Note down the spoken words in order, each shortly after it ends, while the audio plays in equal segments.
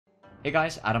Hey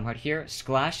guys, Adam Hart here.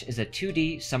 Sclash is a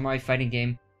 2D samurai fighting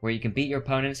game where you can beat your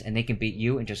opponents and they can beat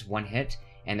you in just one hit.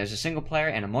 And there's a single player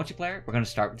and a multiplayer. We're going to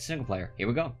start with the single player. Here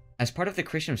we go. As part of the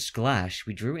creation of Sclash,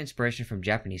 we drew inspiration from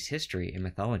Japanese history and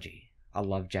mythology. I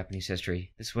love Japanese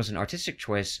history. This was an artistic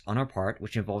choice on our part,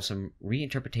 which involves some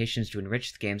reinterpretations to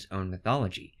enrich the game's own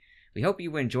mythology. We hope you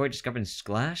will enjoy discovering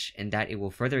Sclash and that it will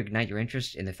further ignite your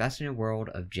interest in the fascinating world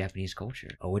of Japanese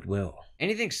culture. Oh, it will.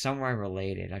 Anything samurai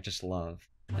related, I just love.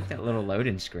 Like that little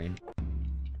loading screen.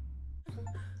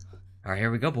 Alright,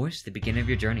 here we go, boys. The beginning of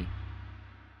your journey.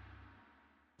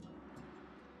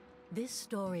 This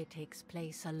story takes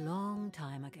place a long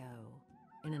time ago,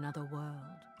 in another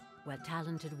world, where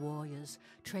talented warriors,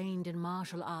 trained in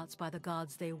martial arts by the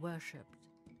gods they worshipped,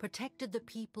 protected the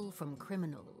people from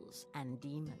criminals and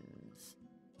demons.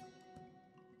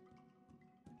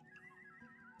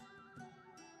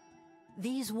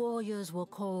 These warriors were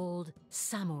called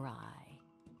samurai.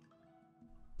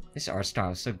 This art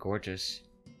style is so gorgeous.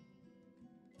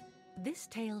 This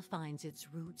tale finds its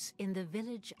roots in the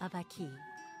village of Aki,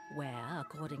 where,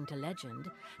 according to legend,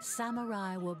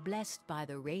 samurai were blessed by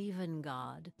the raven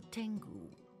god Tengu.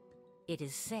 It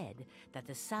is said that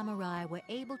the samurai were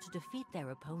able to defeat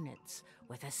their opponents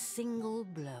with a single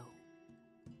blow.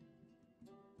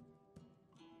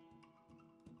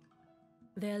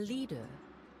 Their leader,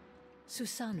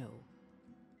 Susanoo,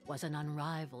 was an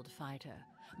unrivaled fighter,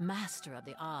 master of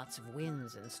the arts of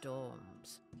winds and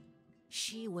storms.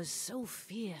 She was so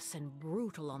fierce and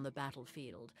brutal on the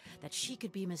battlefield that she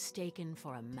could be mistaken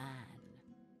for a man,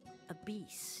 a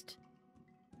beast,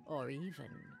 or even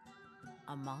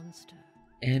a monster.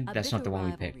 And that's not the one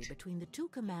we picked. A rivalry between the two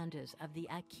commanders of the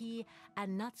Aki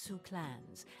and Natsu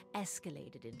clans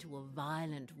escalated into a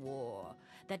violent war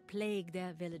that plagued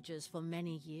their villages for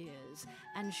many years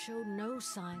and showed no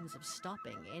signs of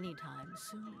stopping anytime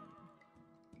soon.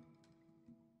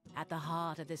 At the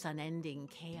heart of this unending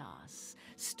chaos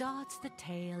starts the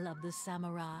tale of the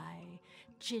samurai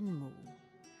Jinmu,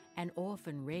 an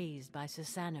orphan raised by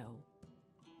Susanoo.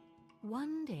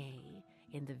 One day,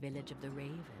 in the village of the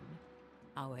Raven,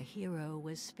 our hero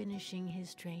was finishing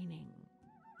his training.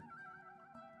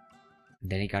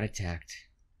 Then he got attacked,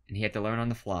 and he had to learn on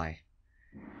the fly.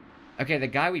 Okay, the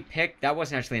guy we picked, that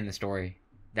wasn't actually in the story.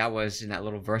 That was in that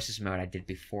little versus mode I did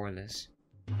before this.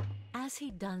 As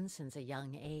he'd done since a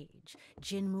young age,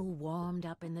 Jinmu warmed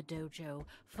up in the dojo,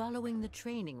 following the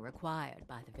training required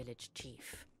by the village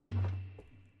chief.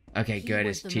 Okay, good,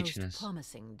 it's He was teaching the most us.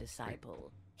 promising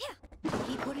disciple.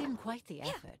 He put in quite the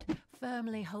effort,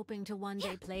 firmly hoping to one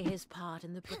day play his part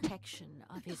in the protection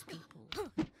of his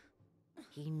people.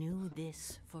 He knew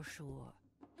this for sure.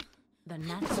 The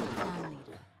Natsu clan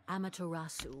leader,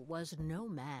 Amaterasu, was no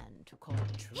man to call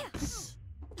a truce.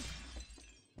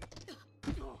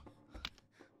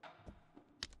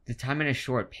 The timing is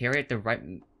short. Parry at the right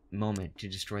moment to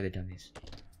destroy the dummies.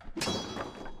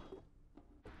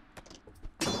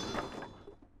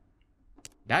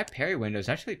 That parry window is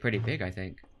actually pretty big, I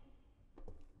think.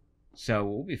 So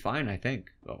we'll be fine, I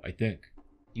think. Oh, I think.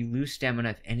 You lose stamina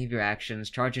if any of your actions,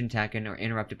 charge and attacking, are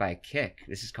interrupted by a kick.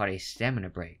 This is called a stamina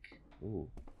break. Ooh.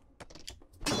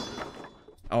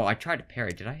 Oh, I tried to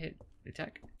parry. Did I hit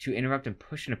attack? To interrupt and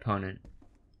push an opponent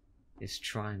is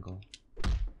triangle.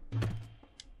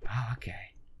 Oh,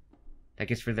 okay. That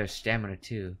gets rid of their stamina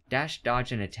too. Dash,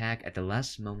 dodge, and attack at the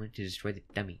last moment to destroy the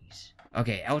dummies.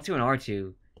 Okay, L2 and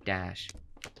R2, dash.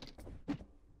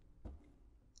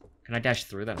 Can I dash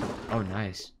through them? Oh,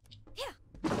 nice.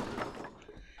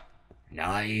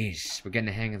 Nice. We're getting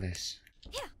the hang of this.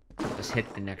 Let's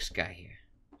hit the next guy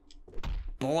here.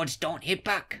 Boards don't hit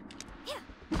back.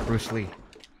 Bruce Lee.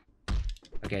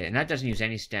 Okay, and that doesn't use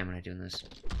any stamina doing this.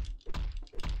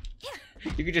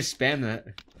 You could just spam that.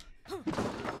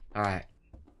 Alright.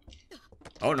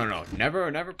 Oh, no.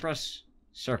 Never press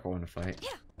circle in a fight.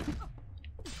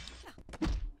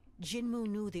 Jinmu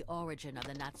knew the origin of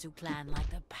the Natsu clan like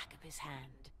the back of his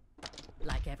hand.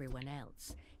 Like everyone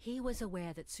else, he was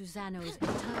aware that Susanoo's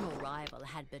eternal rival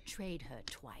had betrayed her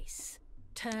twice,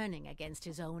 turning against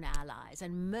his own allies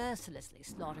and mercilessly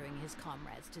slaughtering his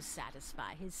comrades to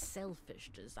satisfy his selfish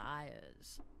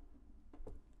desires.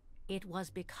 It was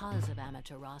because of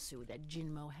Amaterasu that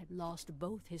Jinmu had lost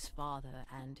both his father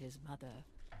and his mother,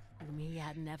 whom he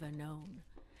had never known,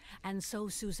 and so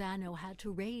Susanoo had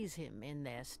to raise him in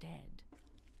their stead.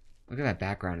 Look at that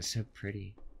background, it's so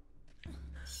pretty.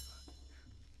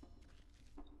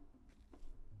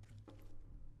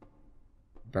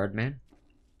 Birdman?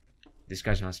 This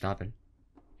guy's not stopping.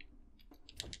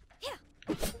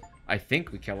 I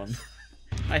think we kill him.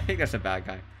 I think that's a bad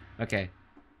guy. Okay.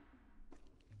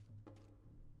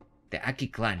 The Aki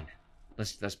clan.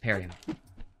 Let's parry him.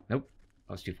 Nope.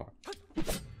 That was too far.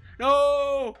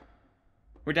 No!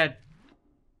 We're dead.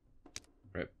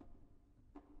 Rip.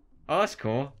 Oh, that's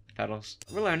cool. Petals.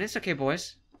 We're learning. It's okay,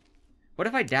 boys. What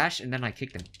if I dash and then I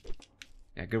kick them?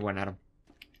 Yeah, good one, Adam.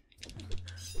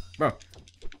 Bro.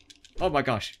 Oh my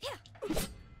gosh.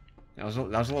 That was a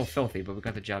little filthy, but we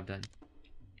got the job done.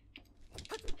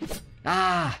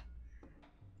 Ah!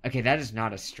 Okay, that is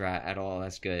not a strat at all.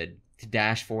 That's good. To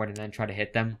dash forward and then try to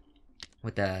hit them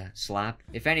with the slap.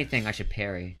 If anything, I should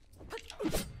parry.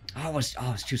 Oh,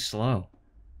 it's too slow.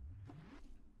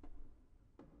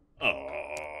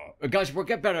 Oh, guys, we'll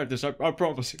get better at this. I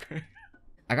promise.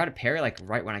 I gotta parry like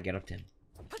right when I get up to him.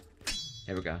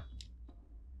 There we go.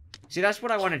 See, that's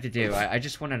what I wanted to do. I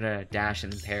just wanted to dash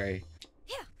and then parry.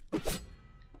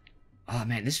 Oh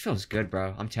man, this feels good,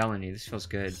 bro. I'm telling you, this feels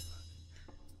good.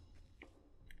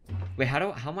 Wait,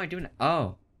 how am I doing it?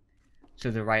 Oh.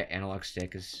 So the right analog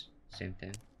stick is the same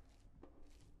thing.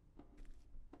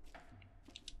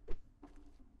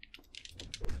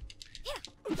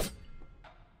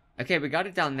 Okay, we got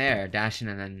it down there, dashing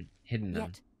and then hitting them.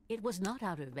 Yet, it was not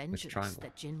out of vengeance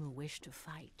that Jinmu wished to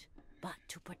fight, but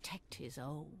to protect his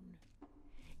own.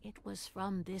 It was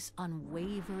from this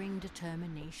unwavering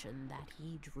determination that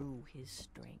he drew his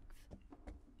strength.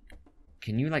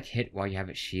 Can you, like, hit while you have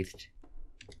it sheathed?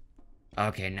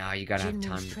 Okay, now you gotta have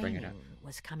time to bring it up.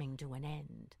 Was coming to an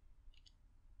end.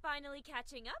 Finally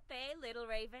catching up, eh, little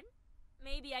Raven?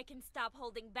 Maybe I can stop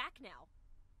holding back now.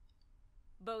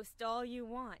 Boast all you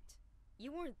want.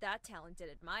 You weren't that talented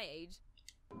at my age.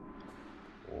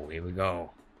 Oh, here we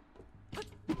go.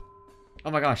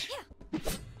 Oh my gosh.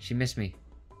 She missed me.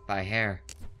 By a hair.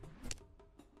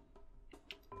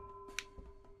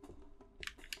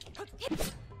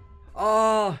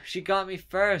 Oh, she got me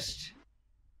first.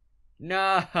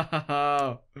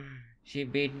 No. She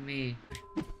beat me.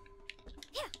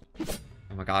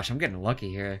 Oh my gosh, I'm getting lucky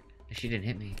here. She didn't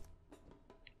hit me.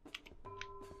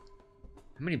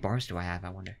 How many bars do I have, I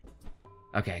wonder?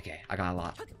 Okay, I got a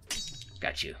lot.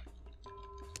 Got you.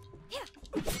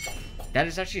 That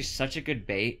is actually such a good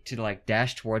bait to, like,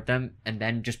 dash toward them and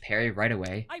then just parry right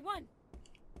away. I won!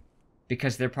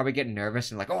 Because they're probably getting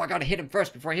nervous and like, oh, I gotta hit him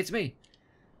first before he hits me.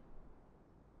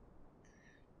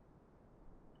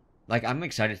 Like, I'm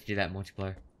excited to do that in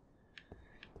multiplayer.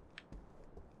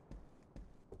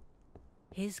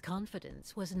 His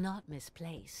confidence was not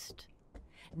misplaced.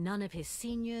 None of his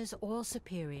seniors or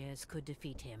superiors could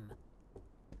defeat him.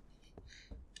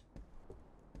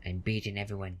 I'm beating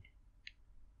everyone.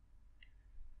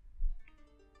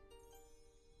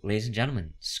 Ladies and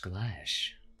gentlemen, Sclash.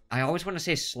 I always want to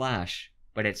say slash,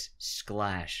 but it's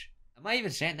Sclash. Am I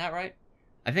even saying that right?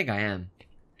 I think I am.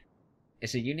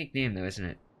 It's a unique name though, isn't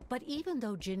it? But even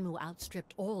though Jinmu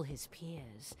outstripped all his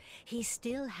peers, he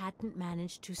still hadn't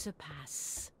managed to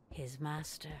surpass his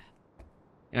master.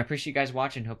 And I appreciate you guys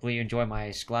watching. Hopefully you enjoy my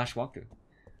Sclash walkthrough.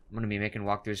 I'm going to be making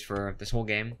walkthroughs for this whole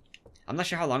game. I'm not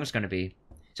sure how long it's going to be.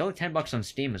 It's only $10 on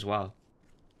Steam as well.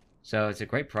 So it's a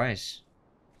great price.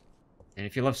 And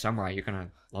if you love samurai, you're going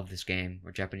to love this game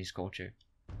or Japanese culture.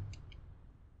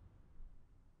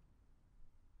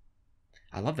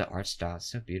 I love the art style. It's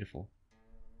so beautiful.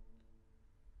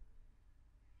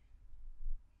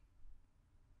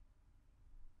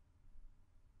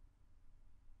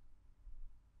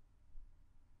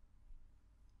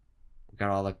 Got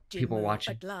all the people Jinmu,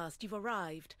 watching. At last you've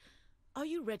arrived. Are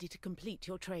you ready to complete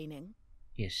your training?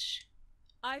 Yes.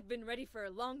 I've been ready for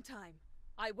a long time.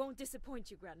 I won't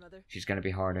disappoint you, Grandmother. She's gonna be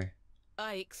harder.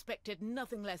 I expected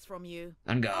nothing less from you.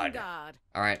 On guard. On guard.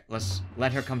 Alright, let's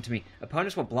let her come to me.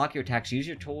 Opponents will block your attacks. Use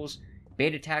your tools.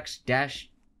 Bait attacks. Dash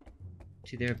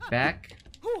to their back.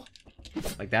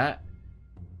 Like that.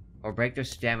 Or break their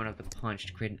stamina with the punch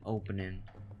to create an opening.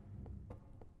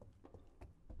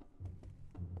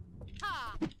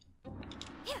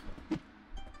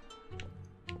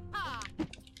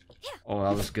 Oh,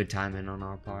 that was good timing on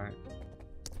our part.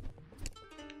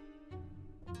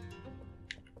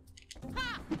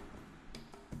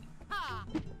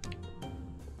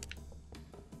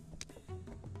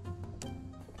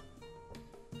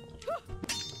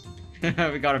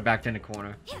 We got her backed in the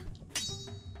corner.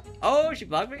 Oh, she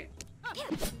blocked me?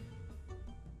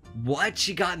 What?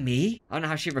 She got me? I don't know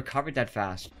how she recovered that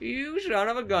fast. You son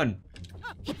of a gun.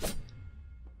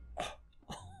 Oh,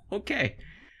 okay.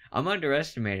 I'm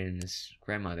underestimating this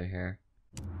grandmother here.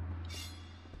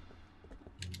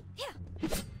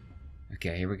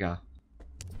 Okay, here we go.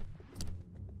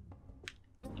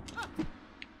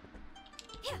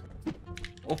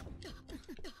 Oh.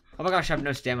 Oh my gosh, I have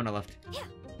no stamina left.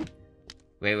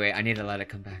 Wait, I need to let it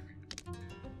come back.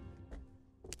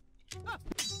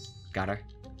 Got her.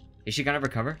 Is she gonna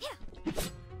recover? Yeah.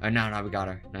 Oh, no, we got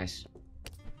her. Nice.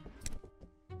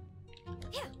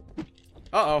 Yeah.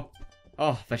 Uh-oh.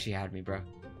 Oh, thought she had me, bro.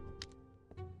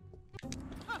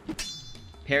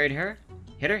 Parried her.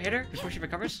 Hit her before she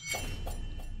recovers.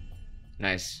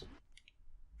 Nice.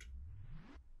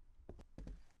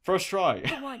 First try.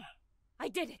 I won. I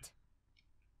did it.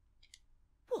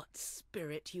 What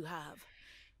spirit you have.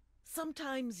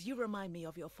 Sometimes you remind me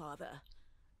of your father.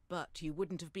 But you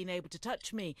wouldn't have been able to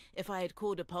touch me if I had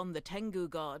called upon the Tengu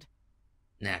god.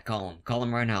 Nah, call him. Call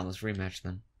him right now. Let's rematch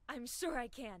them. I'm sure I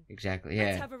can. Exactly,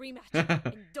 Let's yeah. have a rematch.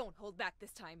 And don't hold back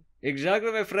this time.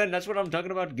 Exactly, my friend. That's what I'm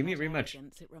talking about. Give me a What rematch.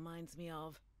 arrogance it reminds me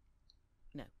of.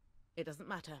 No, it doesn't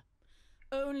matter.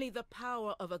 Only the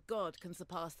power of a god can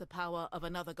surpass the power of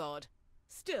another god.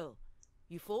 Still,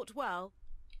 you fought well.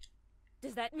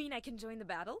 Does that mean I can join the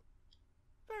battle?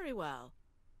 Very well.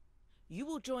 You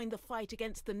will join the fight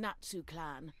against the Natsu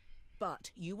clan.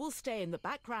 But you will stay in the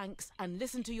back ranks and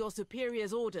listen to your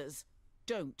superior's orders.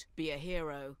 Don't be a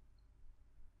hero.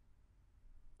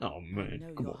 Oh, I man.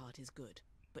 know Come your on. heart is good,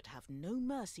 but have no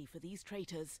mercy for these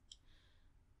traitors.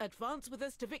 Advance with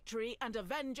us to victory and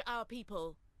avenge our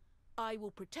people. I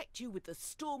will protect you with the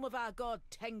storm of our god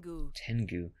Tengu.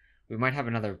 Tengu. We might have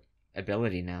another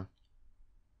ability now.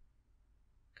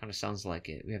 Kind of sounds like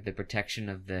it. We have the protection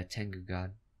of the Tengu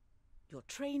god. Your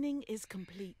training is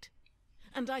complete,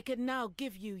 and I can now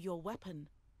give you your weapon.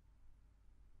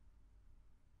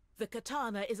 The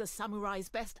katana is a samurai's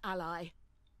best ally.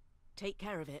 Take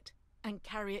care of it, and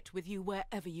carry it with you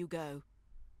wherever you go.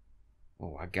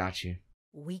 Oh, I got you.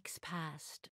 Weeks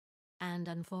passed, and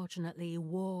unfortunately,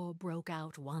 war broke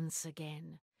out once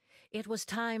again. It was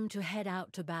time to head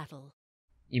out to battle.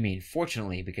 You mean,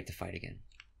 fortunately, we get to fight again.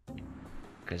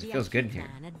 Because it The feels good in Aki here.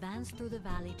 clan advanced through the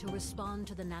valley to respond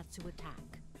to the Natsu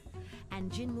attack,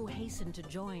 and Jinmu hastened to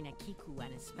join Akiku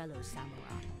and his fellow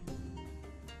samurai.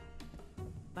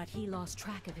 But he lost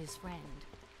track of his friend,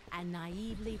 and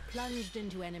naively plunged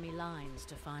into enemy lines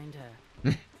to find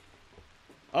her.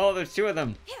 Oh, there's two of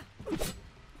them.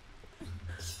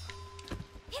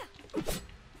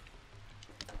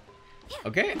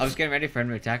 Okay, I was getting ready for him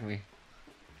to attack me.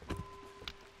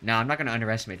 No, I'm not gonna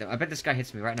underestimate them. I bet this guy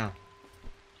hits me right now.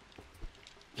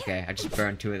 Okay, I just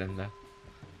burned two of them though.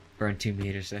 Burned 2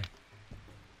 meters there.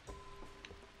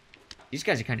 These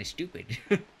guys are kind of stupid.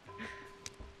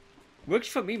 Works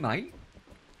for me, mate.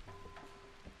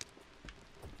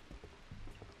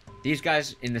 These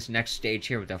guys in this next stage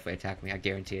here will definitely attack me. I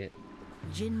guarantee it.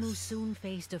 Jinmu soon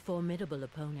faced a formidable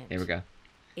opponent. There we go.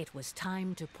 It was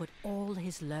time to put all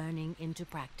his learning into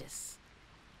practice.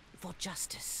 For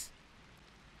justice.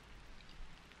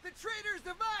 The traitors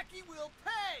of Aki will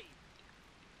pay!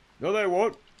 No, they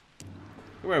won't.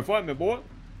 You wanna fight me, boy?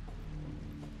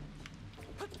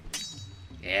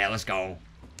 Yeah, let's go.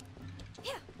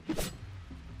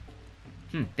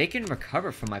 They can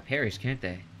recover from my parries, can't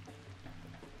they?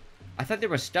 I thought they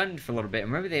were stunned for a little bit,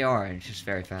 and maybe they are, and it's just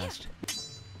very fast.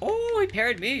 Oh, he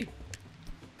parried me.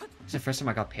 It's the first time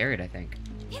I got parried, I think.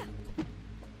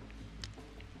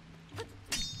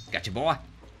 Gotcha, boy.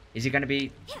 Is he gonna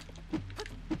be...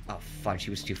 Oh, fudge, he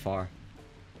was too far.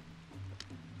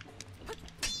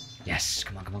 Yes,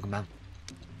 come on, come on, come on.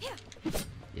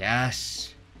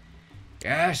 Yes.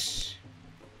 Yes.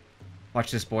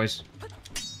 Watch this, boys.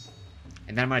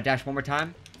 And then I'm gonna dash one more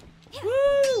time.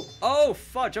 Woo! Oh,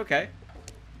 fudge, okay.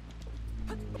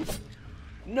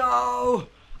 No!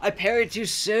 I parried too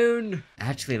soon.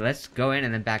 Actually, let's go in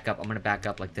and then back up. I'm gonna back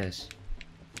up like this.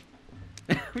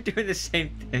 We're doing the same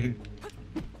thing.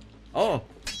 Oh.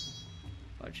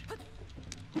 Fudge.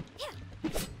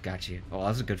 Got you. Oh, that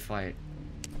was a good fight.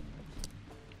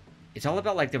 It's all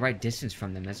about, like, the right distance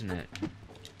from them, isn't it?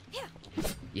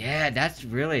 Yeah, that's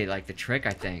really, like, the trick,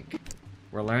 I think.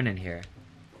 We're learning here.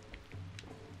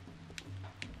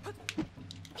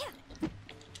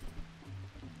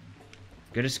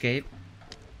 Good escape.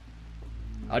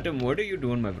 Adam, what are you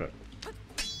doing, my friend?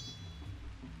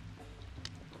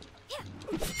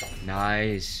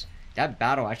 Nice. That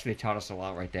battle actually taught us a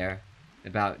lot right there.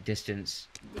 About distance.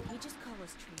 Did he just call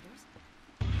us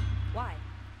traitors? Why?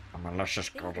 A malicious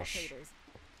They were the goddess. traitors.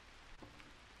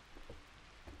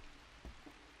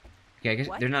 Okay, I guess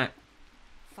What? they're not...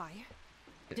 Fire?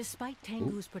 Despite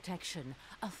Tengu's protection,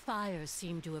 a fire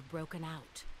seemed to have broken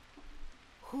out.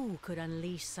 Who could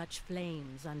unleash such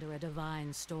flames under a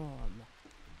divine storm?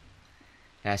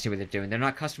 Yeah, I see what they're doing. They're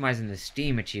not customizing the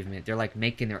Steam achievement. They're like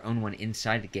making their own one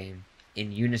inside the game.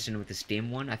 In unison with the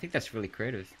Steam one. I think that's really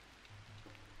creative.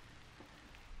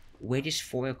 Where does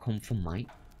foil come from, mate?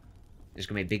 There's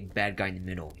gonna be a big bad guy in the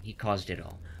middle. He caused it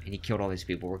all. And he killed all these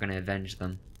people. We're gonna avenge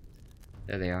them.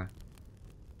 There they are.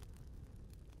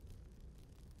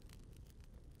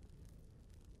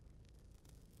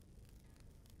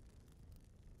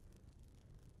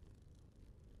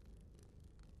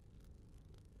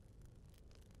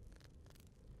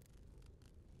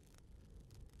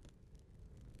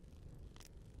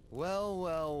 Well,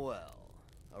 well, well.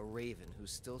 A raven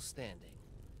who's still standing.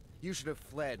 You should have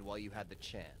fled while you had the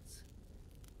chance.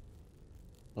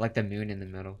 I like the moon in the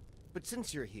middle. But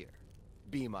since you're here,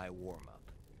 be my warm-up.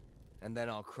 And then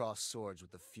I'll cross swords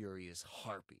with the furious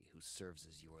harpy who serves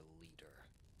as your leader.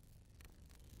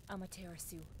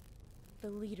 Amaterasu, the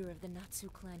leader of the Natsu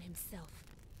clan himself.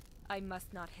 I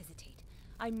must not hesitate.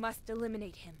 I must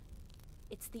eliminate him.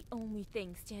 It's the only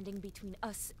thing standing between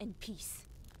us and peace.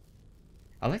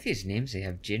 I like these names they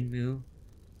have. Jinmu,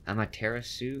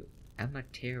 Amaterasu.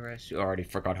 Amaterasu. I already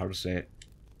forgot how to say it.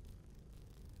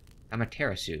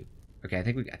 Amaterasu. Okay, I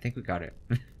think we got it.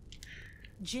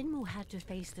 Jinmu had to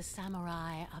face the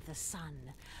samurai of the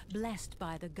sun, blessed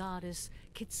by the goddess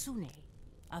Kitsune,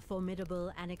 a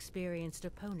formidable and experienced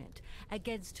opponent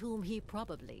against whom he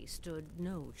probably stood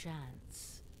no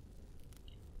chance.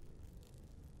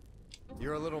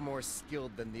 You're a little more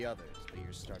skilled than the others, but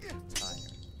you're starting to tire.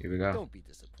 Here we go. Don't be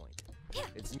disappointed.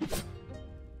 It's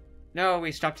No,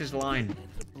 we stopped his line.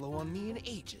 to blow on me in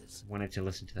ages. Wanted to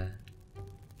listen to that.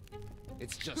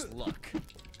 It's just luck.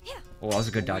 Oh, that was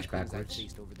a good The dodge weaklings I've backwards.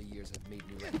 faced over the years have made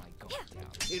me let my guard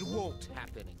down. It won't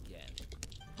happen again.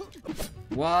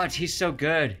 What? He's so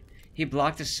good. He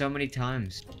blocked us so many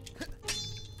times.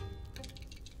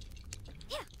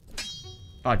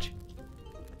 Fudge.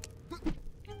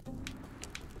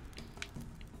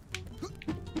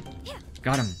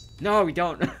 Got him. No, we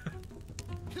don't.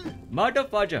 Mother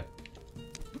fudger.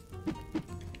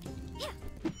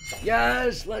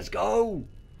 Yes, let's go.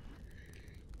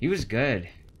 He was good.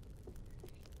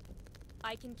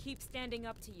 I can keep standing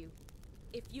up to you.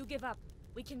 If you give up,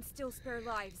 we can still spare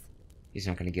lives. He's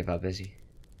not gonna give up, is he?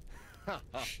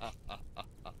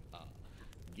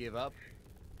 Give up?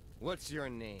 What's your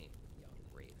name,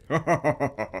 young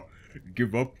raven?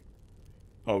 Give up?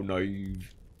 How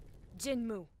naive.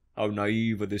 Jinmu. How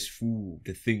naive of this fool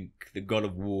to think the god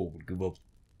of war would give up.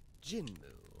 Jinmu.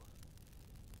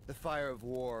 The fire of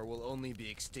war will only be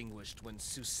extinguished when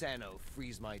Susanoo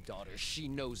frees my daughter. She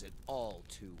knows it all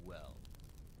too well.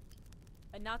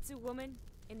 A Natsu woman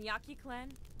in the Aki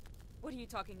clan? What are you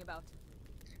talking about?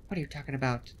 What are you talking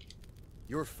about?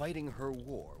 You're fighting her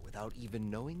war without even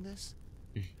knowing this?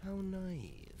 How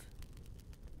naive.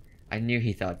 I knew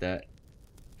he thought that.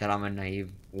 That I'm a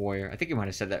naive warrior. I think he might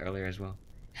have said that earlier as well.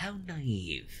 How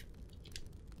naive.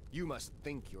 You must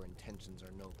think your intentions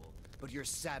are noble, but your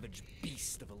savage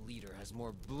beast of a leader has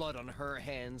more blood on her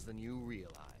hands than you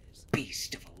realize.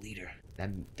 Beast of a leader.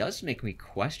 That does make me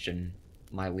question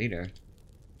my leader.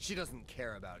 She doesn't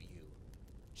care about you.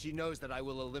 She knows that I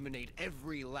will eliminate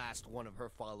every last one of her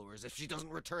followers if she doesn't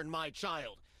return my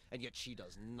child, and yet she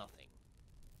does nothing.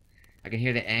 I can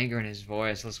hear the anger in his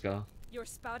voice. Let's go. You're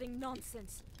spouting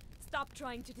nonsense. Stop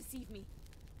trying to deceive me.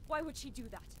 Why would she do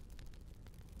that?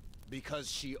 Because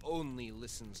she only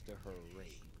listens to her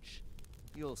rage.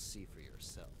 You'll see for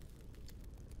yourself.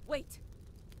 Wait.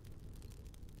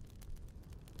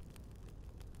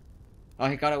 Oh,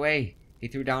 he got away. He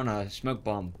threw down a smoke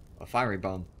bomb. A fiery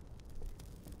bomb.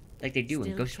 Like they do in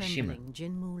Still Ghost of Tsushima. trembling,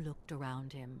 Jinmu looked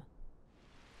around him.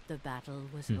 The battle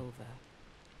was over.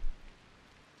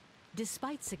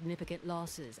 Despite significant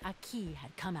losses, Aki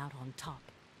had come out on top.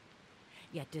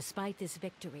 Yet despite this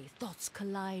victory, thoughts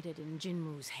collided in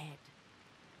Jinmu's head.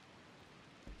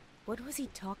 What was he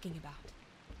talking about?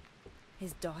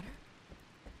 His daughter?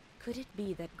 Could it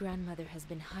be that grandmother has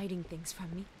been hiding things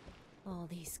from me? All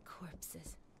these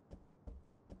corpses.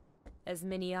 As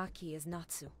many Aki as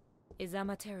Natsu. Is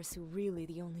Amaterasu really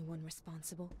the only one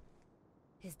responsible?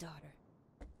 His daughter.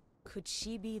 Could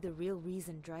she be the real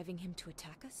reason driving him to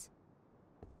attack us?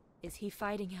 Is he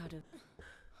fighting out of...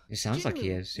 It sounds like he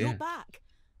Jinmu, is, yeah. You're back.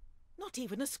 Not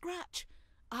even a scratch.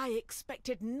 I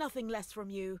expected nothing less from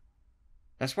you.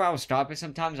 That's where I was stopping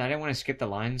sometimes. I didn't want to skip the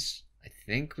lines. I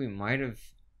think we might have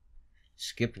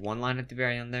skipped one line at the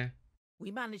very end there.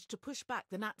 We managed to push back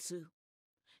the Natsu.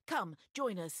 Come,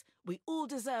 join us. We all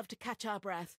deserve to catch our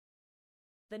breath.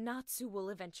 The Natsu will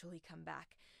eventually come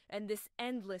back, and this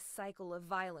endless cycle of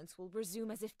violence will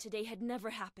resume as if today had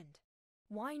never happened.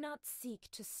 Why not seek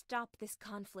to stop this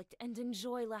conflict and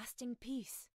enjoy lasting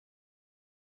peace?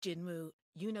 Jinmu,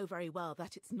 you know very well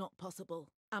that it's not possible.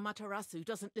 Amaterasu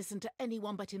doesn't listen to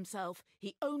anyone but himself.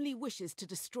 He only wishes to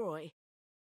destroy.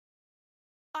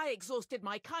 I exhausted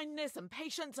my kindness and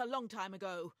patience a long time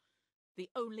ago. The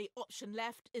only option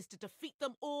left is to defeat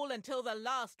them all until the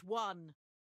last one.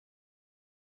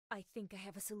 I think I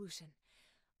have a solution.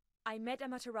 I met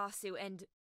Amaterasu and...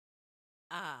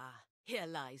 Ah, here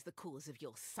lies the cause of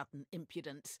your sudden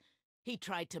impudence. He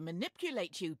tried to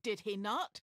manipulate you, did he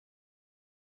not?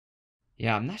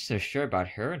 Yeah, I'm not so sure about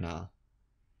her now.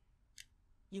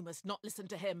 You must not listen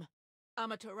to him.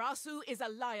 Amaterasu is a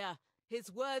liar.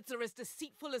 His words are as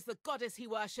deceitful as the goddess he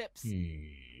worships.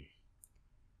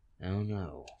 Oh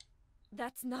no.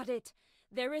 That's not it.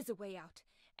 There is a way out,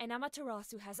 and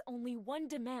Amaterasu has only one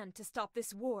demand to stop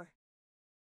this war.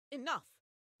 Enough.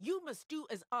 You must do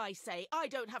as I say. I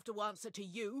don't have to answer to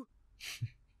you.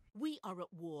 We are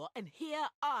at war, and here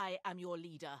I am your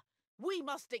leader. We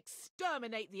must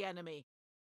exterminate the enemy.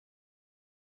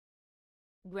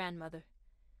 Grandmother,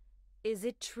 is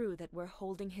it true that we're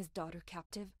holding his daughter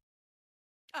captive?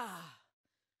 Ah.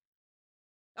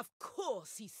 Of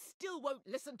course, he still won't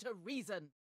listen to reason.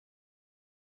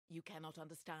 You cannot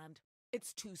understand.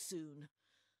 It's too soon.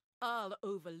 I'll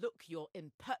overlook your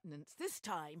impertinence this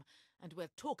time, and we'll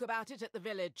talk about it at the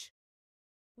village.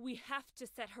 We have to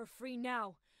set her free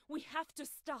now. We have to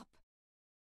stop.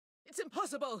 It's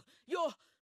impossible! You're...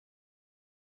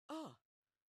 Ah,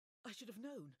 I should have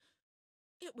known.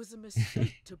 It was a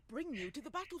mistake to bring you to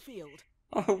the battlefield.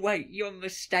 Oh wait, you're a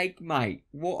mistake, mate.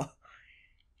 What?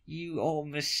 You are a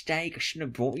mistake. I shouldn't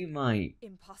have brought you, mate.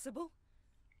 Impossible?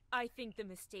 I think the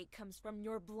mistake comes from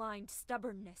your blind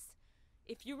stubbornness.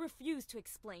 If you refuse to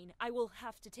explain, I will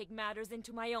have to take matters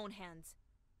into my own hands.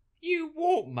 You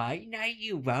what, mate? No,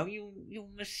 you will. You're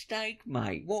a mistake,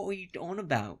 mate. What are you on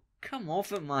about? Come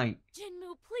off it, mate.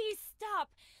 Jinmu, please stop.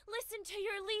 Listen to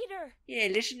your leader. Yeah,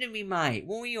 listen to me, mate.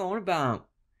 What are you on about?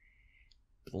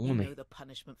 You Blimey. know the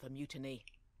punishment for mutiny.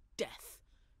 Death.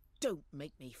 Don't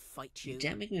make me fight you.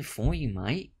 Don't make me for you,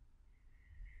 mate.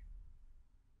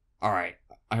 Alright,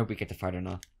 I hope we get to fight her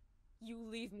now. You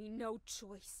leave me no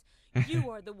choice. You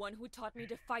are the one who taught me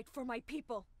to fight for my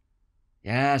people.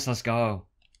 Yes, let's go.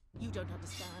 You don't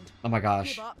understand. Oh my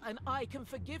gosh. Give up, and I can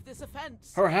forgive this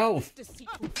offense. Her health. This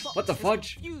deceitful fox What the has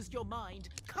fudge? confused your mind.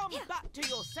 Come back to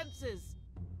your senses.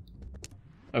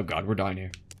 Oh god, we're dying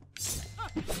here.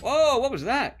 Whoa, what was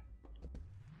that?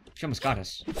 She almost got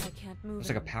us. I can't move. It's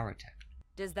like a anymore. power attack.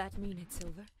 Does that mean it's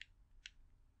over?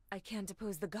 I can't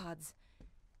oppose the gods,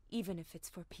 even if it's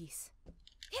for peace.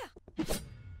 Yeah.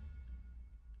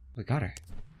 We got her.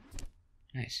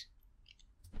 Nice.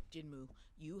 Jinmu,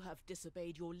 you have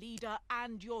disobeyed your leader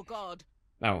and your god.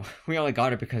 Oh, we only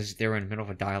got her because they were in the middle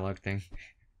of a dialogue thing.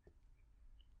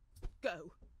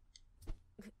 Go.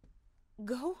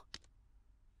 Go?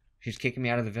 She's kicking me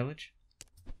out of the village?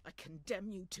 I condemn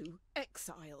you to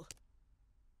exile.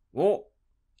 Whoa!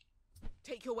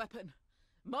 Take your weapon.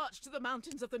 March to the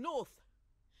mountains of the north.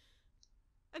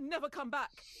 And never come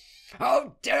back.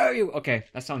 How dare you! Okay,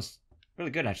 that sounds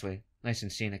really good actually. Nice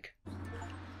and scenic.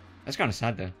 That's kind of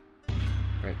sad though.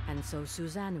 Right. And so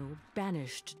Susanoo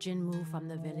banished Jinmu from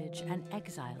the village and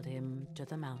exiled him to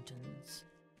the mountains.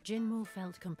 Jinmu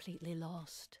felt completely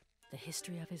lost. The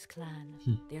history of his clan,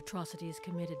 the atrocities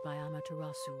committed by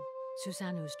Amaterasu,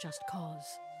 Susanoo's just cause.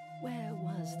 Where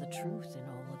was the truth in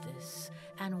all of this?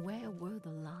 And where were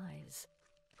the lies?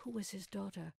 Who was his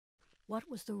daughter? What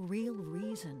was the real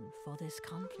reason for this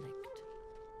conflict?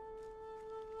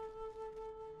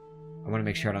 I want to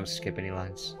make sure I don't skip any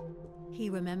lines. He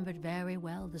remembered very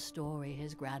well the story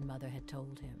his grandmother had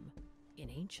told him. In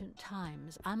ancient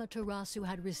times, Amaterasu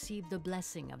had received the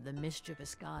blessing of the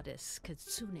mischievous goddess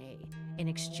Kitsune in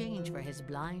exchange for his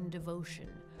blind devotion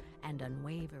and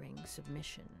unwavering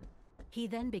submission. He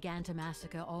then began to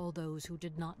massacre all those who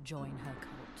did not join her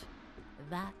cult.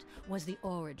 That was the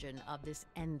origin of this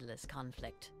endless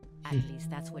conflict. At least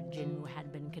that's what Jinmu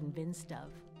had been convinced of.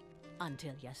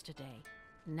 Until yesterday.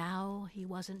 Now he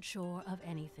wasn't sure of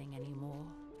anything anymore.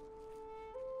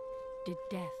 Did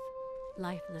death,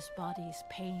 lifeless bodies,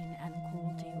 pain, and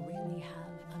cruelty really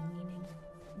have a meaning?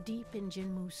 Deep in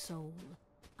Jinmu's soul,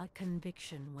 a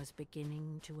conviction was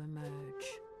beginning to emerge.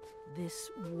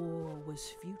 This war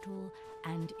was futile,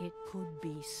 and it could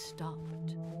be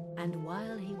stopped. And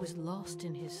while he was lost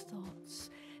in his thoughts,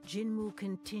 Jinmu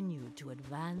continued to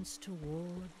advance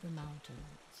toward the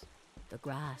mountains. The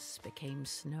grass became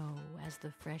snow as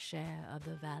the fresh air of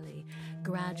the valley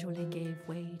gradually gave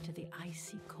way to the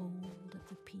icy cold of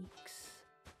the peaks.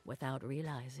 Without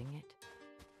realizing it,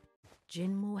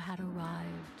 Jinmu had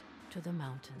arrived to the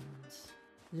mountains.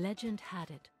 Legend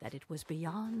had it that it was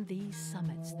beyond these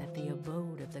summits that the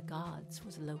abode of the gods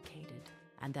was located,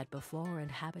 and that before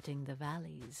inhabiting the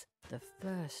valleys, the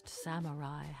first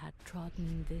samurai had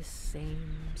trodden this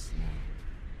same snow.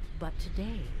 But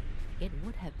today, It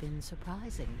would have been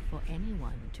surprising for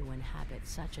anyone to inhabit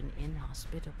such an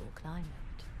inhospitable climate.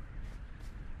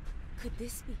 Could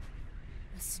this be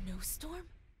a snowstorm?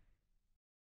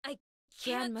 Can't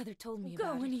Grandmother told me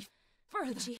go about any it.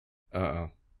 further. But she...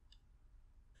 Uh-oh.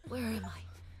 Where am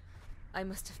I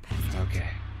must have passed out. Okay.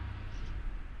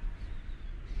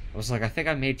 I was like, I think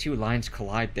I made two lines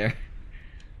collide there. I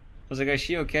was like, is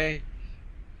she okay?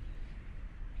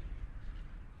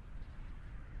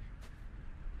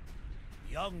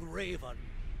 Young Raven,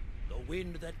 the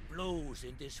wind that blows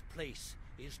in this place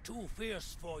is too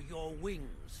fierce for your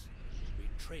wings.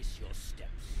 Retrace your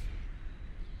steps.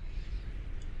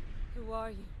 Who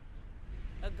are you?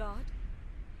 A god?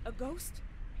 A ghost?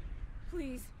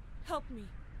 Please, help me.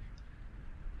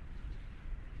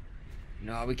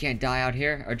 No, we can't die out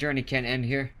here. Our journey can't end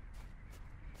here.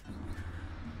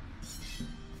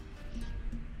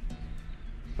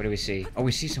 What do we see? Oh,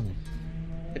 we see someone.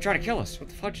 They're trying to kill us. What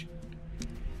the fudge?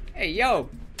 Hey, yo!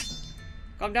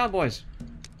 Calm down, boys.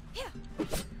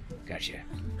 Gotcha.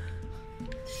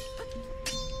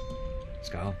 Let's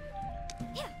go.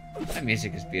 That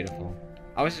music is beautiful.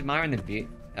 I was admiring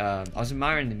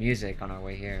the music on our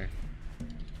way here.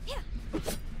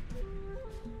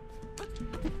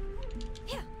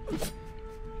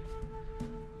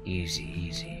 Easy,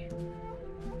 easy.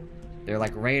 They're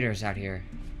like raiders out here,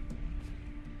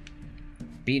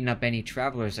 beating up any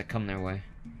travelers that come their way.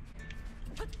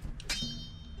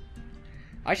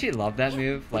 I actually love that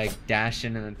move, like dash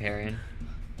in and then parrying.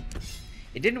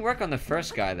 It didn't work on the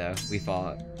first guy though we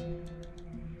fought.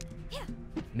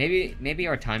 Maybe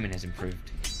our timing has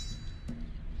improved.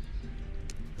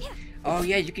 Oh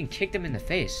yeah, you can kick them in the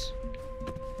face.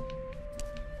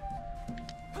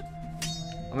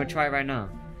 I'm gonna try it right now.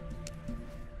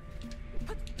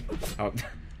 Oh.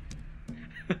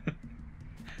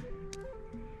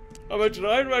 I'm gonna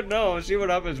try it right now and see what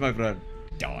happens, my friend.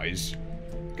 Dies.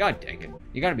 God dang it.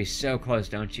 You gotta be so close,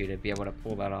 don't you, to be able to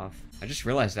pull that off. I just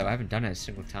realized though, I haven't done it a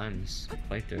single time this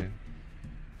playthrough.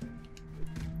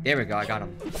 There we go, I got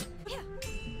him.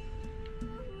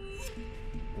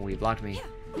 Oh, he blocked me.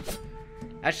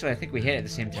 Actually, I think we hit at the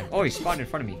same time. Oh, he spawned in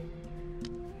front of me.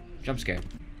 Jump scare.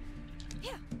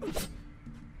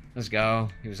 Let's go.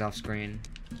 He was off screen.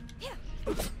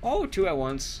 Oh, two at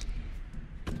once.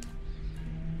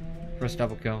 First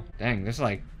double kill. Dang, there's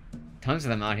like tons of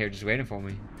them out here just waiting for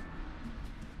me.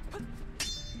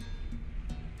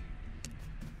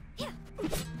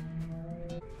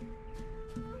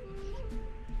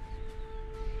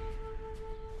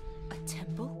 A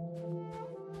temple?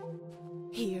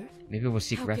 Here? Maybe we'll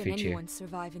seek How refuge can here. anyone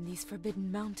survive in these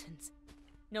forbidden mountains?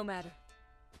 No matter.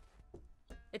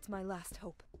 It's my last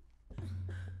hope.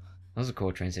 That was a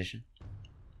cool transition.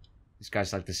 This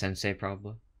guy's like the sensei,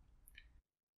 probably.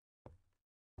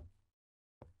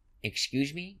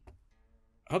 Excuse me?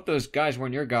 I hope those guys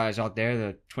weren't your guys out there,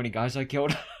 the 20 guys I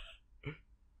killed.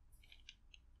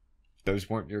 Those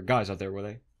weren't your guys out there, were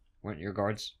they? Weren't your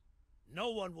guards? No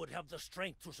one would have the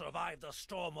strength to survive the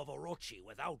storm of Orochi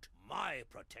without my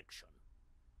protection.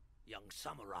 Young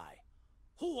samurai,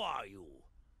 who are you?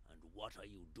 And what are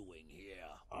you doing here?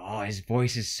 Oh, his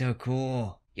voice is so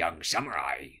cool. Young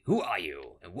samurai, who are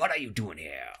you? And what are you doing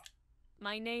here?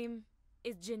 My name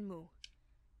is Jinmu.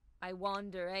 I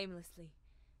wander aimlessly.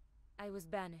 I was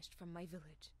banished from my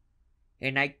village.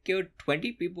 And I killed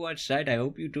 20 people outside. I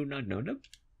hope you do not know them.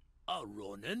 A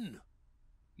Ronin?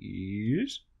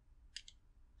 Yes?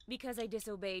 Because I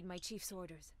disobeyed my chief's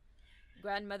orders.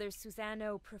 Grandmother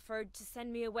Susano preferred to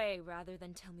send me away rather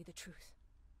than tell me the truth.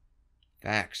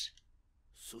 Facts.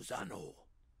 Susano.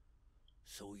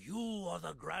 So you are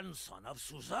the grandson of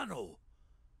Susano.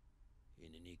 In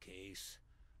any case,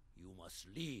 you must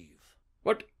leave.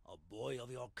 What? A boy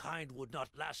of your kind would not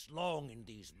last long in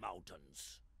these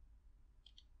mountains.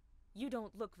 You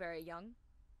don't look very young.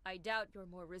 I doubt you're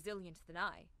more resilient than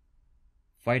I.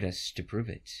 Fight us to prove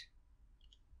it.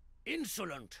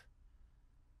 Insolent!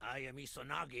 I am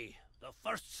Izanagi, the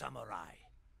first samurai.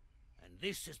 And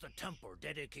this is the temple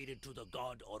dedicated to the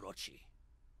god Orochi.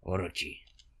 Orochi.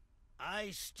 I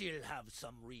still have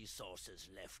some resources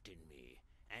left in me,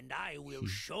 and I will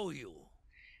show you.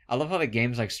 I love how the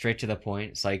game's like straight to the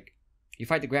point. It's like, you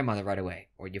fight the grandmother right away,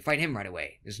 or you fight him right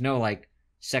away. There's no like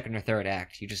second or third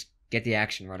act. You just get the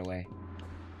action right away.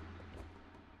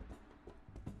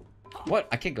 What?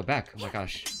 I can't go back. Oh my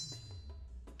gosh.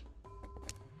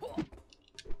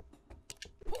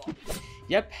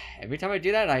 Yep, every time I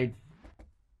do that,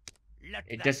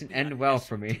 it doesn't end well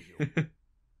for me.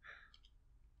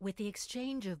 With the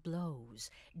exchange of blows,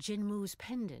 Jinmu's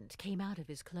pendant came out of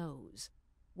his clothes,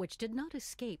 which did not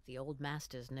escape the old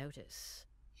master's notice.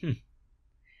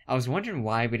 I I was wondering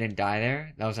why we didn't die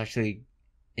there. That was actually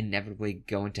inevitably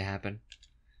going to happen.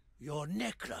 Your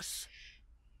necklace!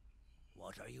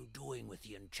 What are you doing with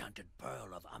the enchanted pearl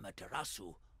of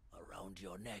Amaterasu around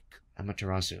your neck?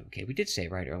 Amaterasu. Okay, we did say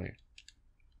it right earlier.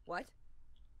 What?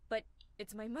 But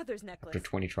it's my mother's necklace. After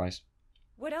 20 tries.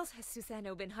 What else has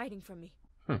Susano been hiding from me?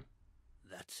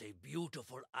 That's a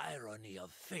beautiful irony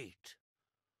of fate.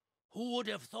 Who would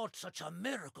have thought such a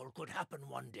miracle could happen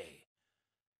one day?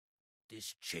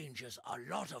 This changes a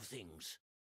lot of things.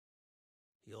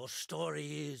 Your story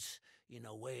is, in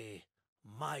a way,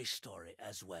 my story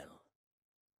as well.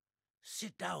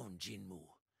 Sit down, Jinmu.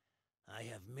 I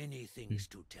have many things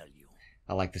to tell you.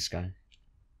 I like this guy.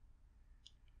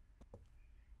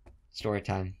 Story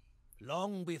time.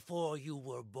 Long before you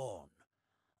were born,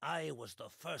 I was the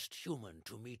first human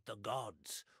to meet the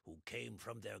gods who came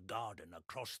from their garden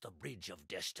across the Bridge of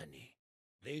Destiny.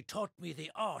 They taught me the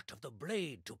art of the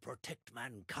blade to protect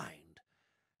mankind,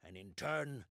 and in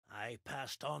turn, I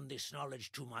passed on this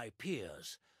knowledge to my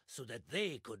peers so that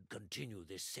they could continue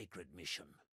this sacred mission.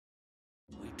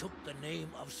 We took the name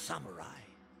of Samurai.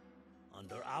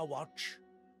 Under our watch,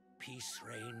 peace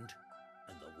reigned,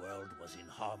 and the world was in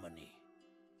harmony.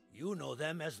 You know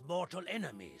them as mortal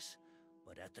enemies,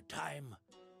 but at the time,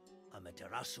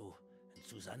 Amaterasu and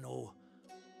Susano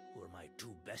were my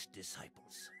two best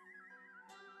disciples.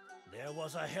 There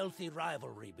was a healthy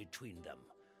rivalry between them,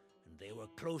 and they were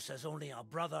close as only a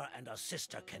brother and a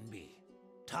sister can be.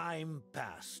 Time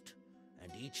passed,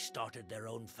 and each started their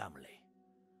own family.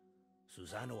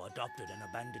 Susano adopted an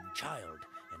abandoned child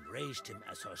and raised him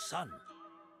as her son.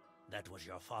 That was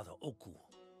your father Oku.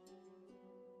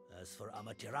 As for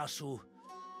Amaterasu,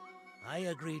 I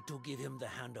agreed to give him the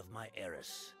hand of my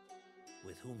heiress,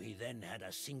 with whom he then had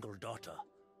a single daughter,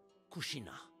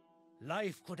 Kushina.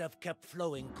 Life could have kept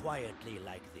flowing quietly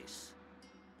like this,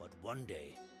 but one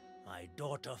day, my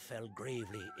daughter fell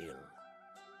gravely ill.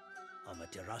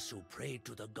 Amaterasu prayed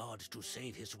to the gods to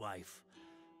save his wife,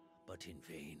 but in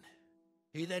vain.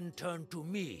 He then turned to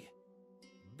me,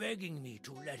 begging me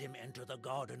to let him enter the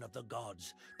garden of the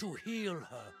gods to heal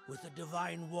her with the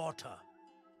divine water.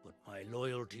 But my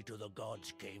loyalty to the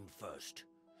gods came first,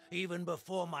 even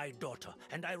before my daughter,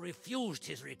 and I refused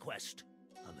his request.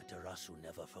 Amaterasu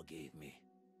never forgave me,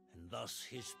 and thus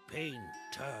his pain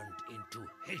turned into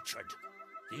hatred.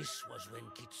 This was when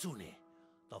Kitsune,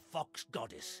 the fox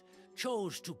goddess,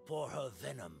 chose to pour her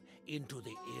venom into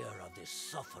the ear of this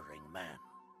suffering man.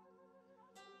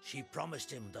 She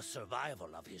promised him the survival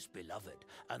of his beloved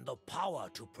and the power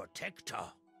to protect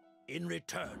her. In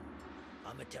return,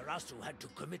 Amaterasu had to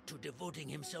commit to devoting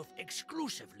himself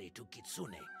exclusively to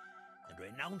Kitsune and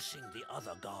renouncing the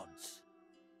other gods.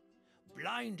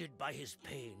 Blinded by his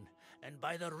pain and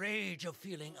by the rage of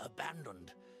feeling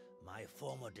abandoned, my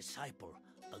former disciple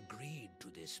agreed to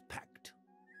this pact.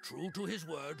 True to his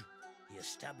word, he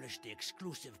established the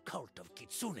exclusive cult of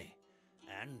Kitsune,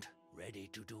 and, ready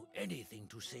to do anything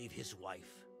to save his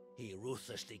wife, he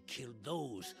ruthlessly killed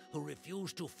those who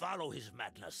refused to follow his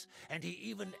madness, and he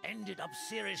even ended up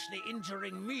seriously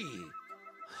injuring me.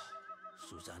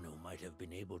 Susano might have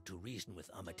been able to reason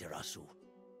with Amaterasu,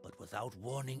 but without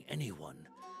warning anyone,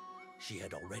 she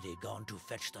had already gone to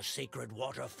fetch the sacred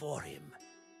water for him.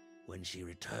 When she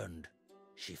returned,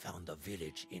 she found the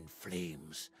village in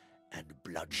flames and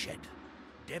bloodshed.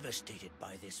 Devastated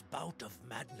by this bout of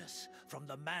madness from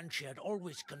the man she had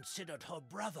always considered her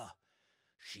brother,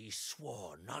 she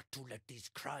swore not to let these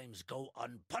crimes go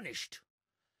unpunished.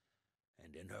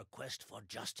 And in her quest for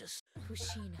justice...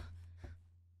 Kushina.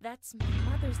 That's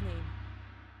my mother's name.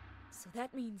 So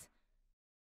that means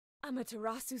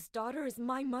Amaterasu's daughter is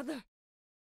my mother.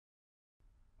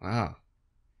 Wow.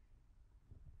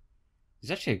 There's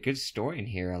actually a good story in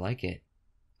here. I like it.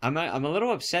 I'm a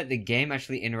little upset the game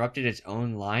actually interrupted its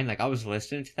own line. Like, I was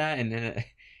listening to that, and then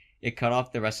it cut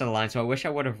off the rest of the line, so I wish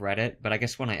I would have read it, but I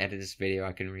guess when I edit this video,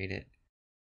 I can read it.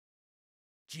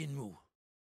 Jinmu,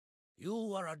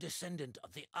 you are a descendant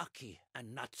of the Aki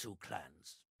and Natsu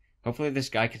clans. Hopefully this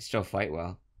guy can still fight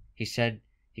well. He said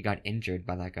he got injured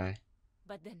by that guy.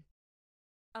 But then,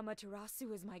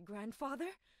 Amaterasu is my grandfather?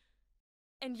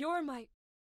 And you're my...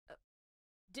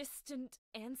 distant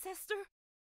ancestor?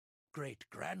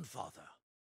 Great-grandfather.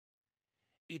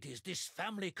 It is this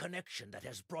family connection that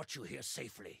has brought you here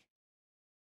safely.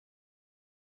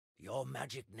 Your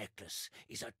magic necklace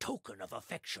is a token of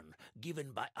affection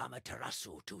given by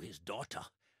Amaterasu to his daughter,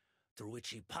 through which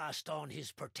he passed on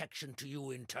his protection to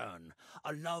you in turn,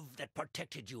 a love that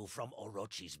protected you from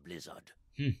Orochi's blizzard.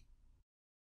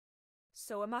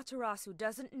 So Amaterasu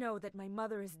doesn't know that my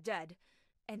mother is dead,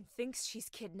 and thinks she's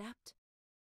kidnapped?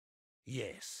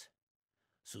 Yes.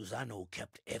 Susanoo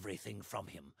kept everything from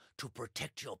him to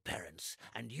protect your parents,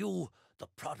 and you, the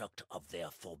product of their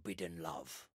forbidden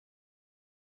love.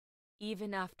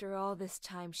 Even after all this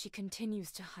time, she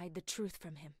continues to hide the truth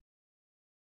from him.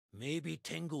 Maybe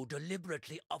Tengu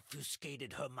deliberately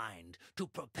obfuscated her mind to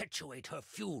perpetuate her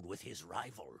feud with his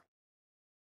rival.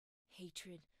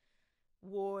 Hatred,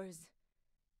 wars,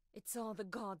 it's all the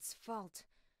gods' fault.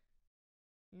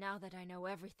 Now that I know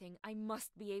everything, I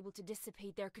must be able to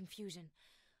dissipate their confusion.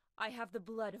 I have the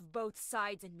blood of both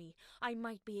sides in me. I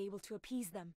might be able to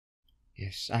appease them.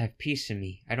 Yes, I have peace in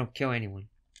me. I don't kill anyone.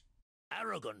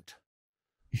 Arrogant!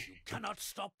 You cannot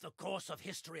stop the course of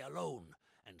history alone,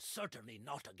 and certainly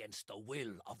not against the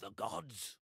will of the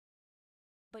gods.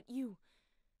 But you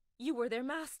were their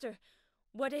master.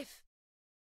 What if...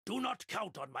 Do not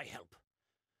count on my help.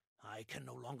 I can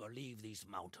no longer leave these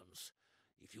mountains.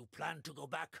 If you plan to go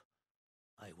back,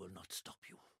 I will not stop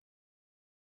you.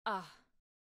 Ah.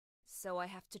 So I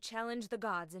have to challenge the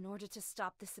gods in order to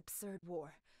stop this absurd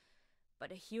war.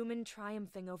 But a human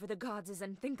triumphing over the gods is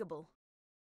unthinkable.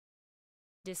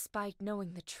 Despite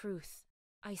knowing the truth,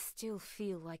 I still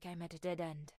feel like I'm at a dead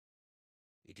end.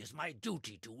 It is my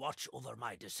duty to watch over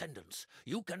my descendants.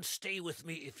 You can stay with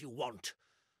me if you want.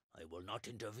 I will not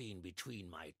intervene between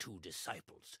my two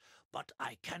disciples, but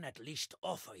I can at least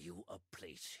offer you a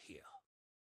place here.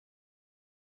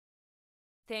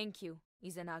 Thank you,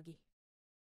 Izanagi.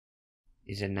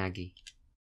 Izanagi.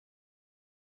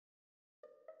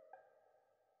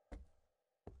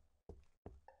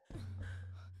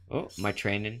 Oh, my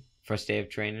training. First day of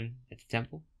training at the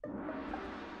temple.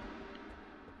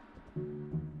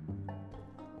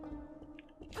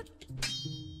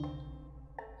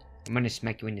 I'm gonna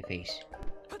smack you in the face.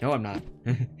 No, I'm not.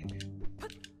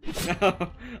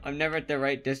 No, I'm never at the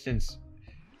right distance.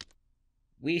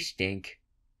 We stink.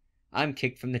 I'm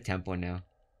kicked from the temple now.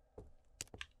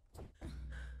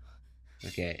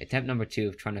 Okay, attempt number 2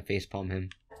 of trying to facepalm him.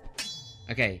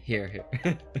 Okay, here.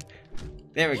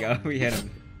 There we go, we hit him.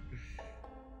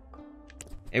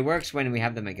 It works when we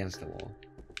have them against the wall.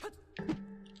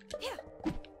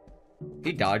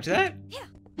 He dodged that?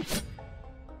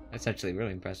 That's actually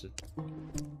really impressive.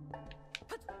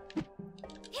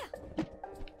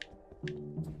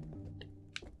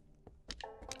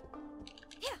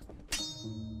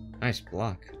 Nice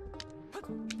block.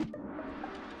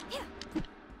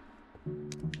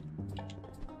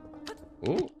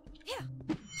 Ooh.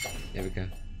 There we go.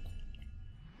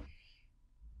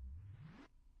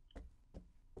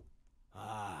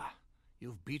 Ah,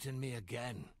 you've beaten me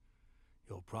again.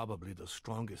 You're probably the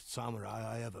strongest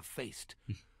samurai I ever faced,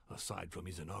 aside from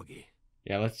Izanagi.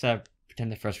 Yeah, let's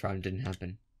pretend the first round didn't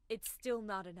happen. It's still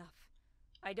not enough.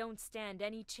 I don't stand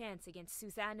any chance against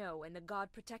Susanoo and the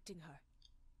god protecting her.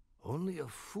 Only a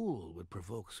fool would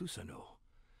provoke Susanoo.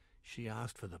 She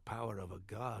asked for the power of a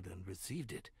god and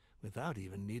received it, without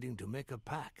even needing to make a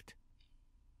pact.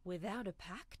 Without a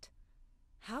pact?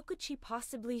 How could she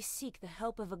possibly seek the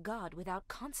help of a god without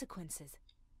consequences?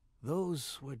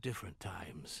 Those were different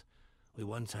times. We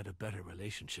once had a better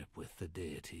relationship with the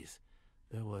deities.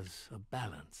 There was a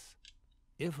balance.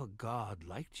 If a god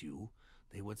liked you,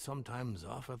 they would sometimes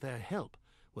offer their help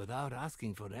without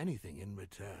asking for anything in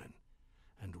return.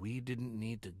 And we didn't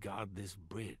need to guard this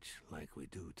bridge like we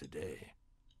do today.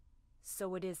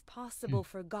 So it is possible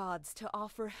for gods to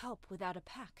offer help without a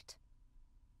pact.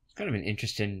 It's kind of an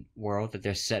interesting world that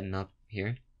they're setting up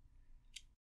here.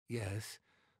 Yes,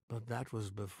 but that was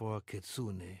before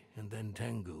Kitsune and then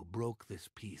Tengu broke this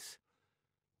peace.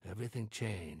 Everything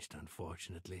changed,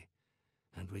 unfortunately,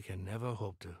 and we can never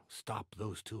hope to stop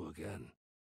those two again.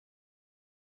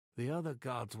 The other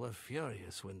gods were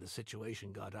furious when the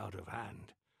situation got out of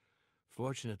hand.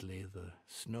 Fortunately, the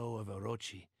snow of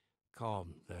Orochi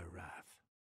calmed their wrath.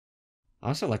 I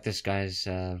also like this guy's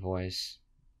voice.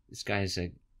 This guy's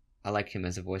I like him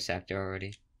as a voice actor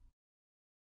already.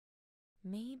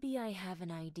 Maybe I have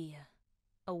an idea.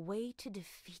 A way to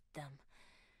defeat them.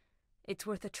 It's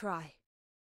worth a try.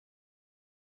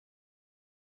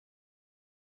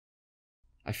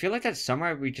 I feel like that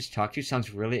samurai we just talked to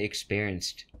sounds really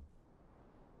experienced.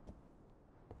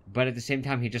 But at the same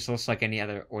time, he just looks like any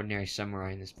other ordinary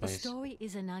samurai in this The place. story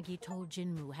Izanagi told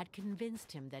Jinmu had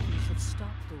convinced him that he should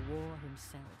stop the war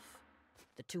himself.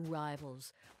 The two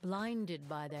rivals, blinded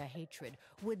by their hatred,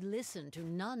 would listen to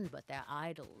none but their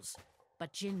idols.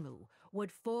 But Jinmu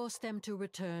would force them to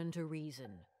return to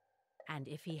reason. And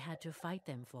if he had to fight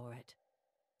them for it,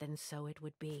 then so it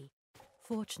would be.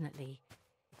 Fortunately,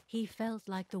 he felt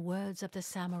like the words of the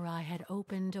samurai had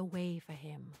opened a way for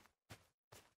him.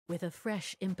 With a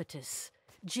fresh impetus,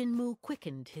 Jinmu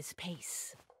quickened his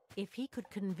pace. If he could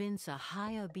convince a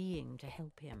higher being to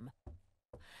help him,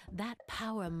 that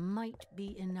power might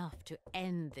be enough to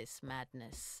end this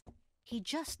madness. He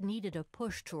just needed a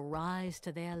push to rise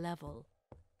to their level.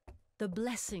 The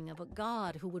blessing of a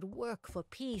god who would work for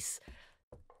peace.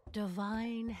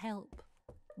 Divine help,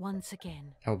 once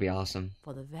again. That would be awesome.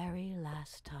 For the very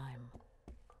last time.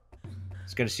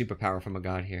 Let's get a superpower from a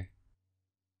god here.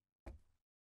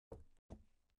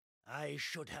 I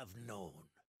should have known.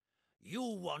 You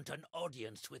want an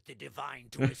audience with the divine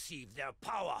to receive their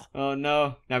power. Oh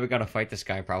no, now we gotta fight this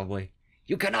guy probably.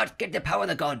 You cannot get the power of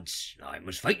the gods. I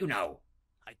must fight you now.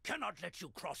 I cannot let you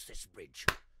cross this bridge.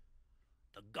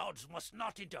 The gods must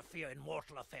not interfere in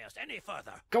mortal affairs any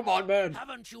further. Come on, man.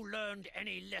 Haven't you learned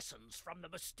any lessons from the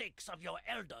mistakes of your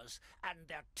elders and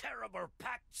their terrible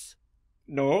pacts?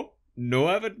 No,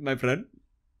 I haven't, my friend.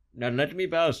 Now let me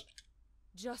pass.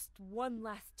 Just one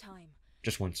last time.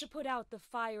 Just once. To put out the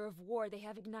fire of war they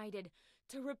have ignited,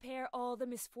 to repair all the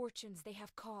misfortunes they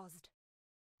have caused.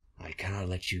 I cannot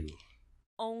let you.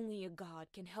 Only a god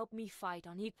can help me fight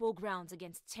on equal grounds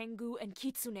against Tengu and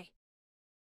Kitsune.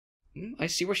 I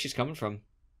see where she's coming from.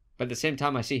 But at the same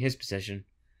time, I see his position.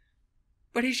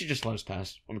 But he should just let us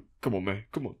pass. I mean, come on, man.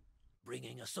 Come on.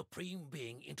 Bringing a supreme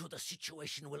being into the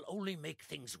situation will only make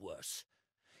things worse.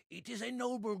 It is a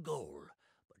noble goal,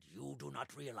 but you do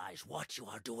not realize what you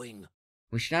are doing.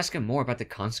 We should ask him more about the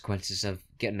consequences of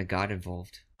getting a god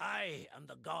involved. I am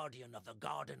the guardian of the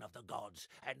Garden of the Gods,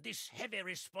 and this heavy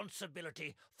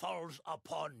responsibility falls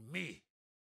upon me.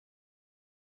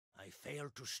 I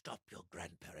failed to stop your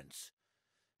grandparents,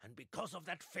 and because of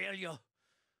that failure,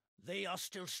 they are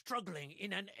still struggling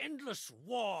in an endless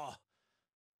war.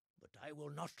 But I will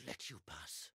not let you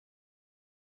pass.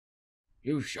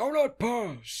 You shall not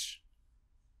pass!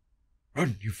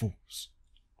 Run, you fools!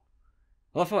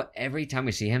 I love how every time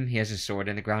we see him, he has his sword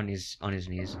in the ground and he's on his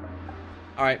knees.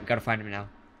 Alright, we gotta find him now.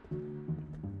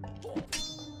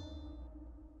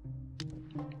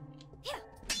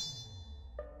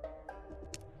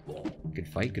 Good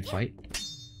fight, good fight.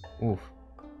 Ooh,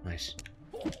 nice.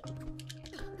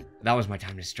 That was my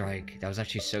time to strike. That was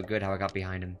actually so good how I got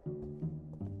behind him.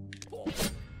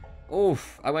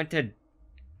 Oof, I went to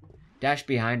dash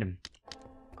behind him.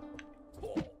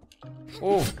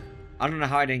 Oh, I don't know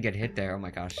how I didn't get hit there. Oh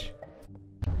my gosh.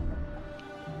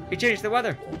 He changed the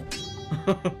weather.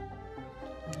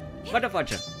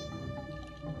 Motherfucker.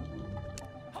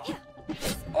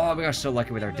 Oh, we got so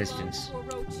lucky with our distance.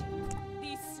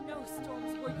 These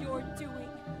snowstorms were your doing.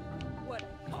 What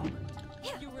a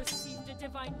hypocrite. You received a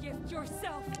divine gift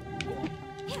yourself.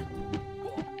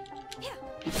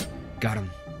 Got him.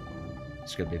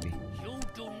 Let's go, baby. You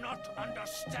do not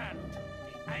understand.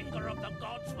 The anger of the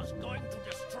gods was going to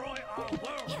destroy our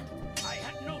world. I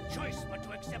had no choice but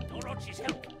to accept Orochi's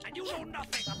help, and you know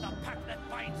nothing of the pact that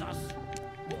binds us.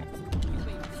 You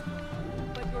may be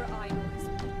strong, but your idol is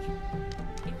weak.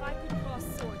 If I could cross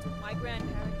swords with my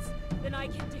grandparents, then I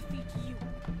can defeat you.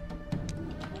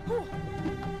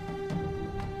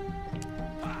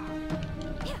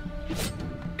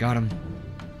 Got him.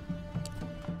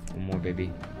 One more,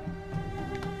 baby.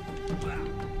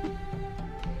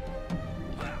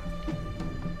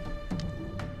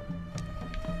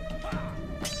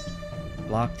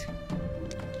 Blocked.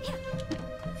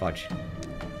 Fudge.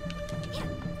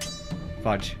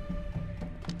 Fudge.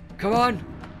 Come on!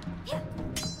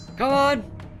 Come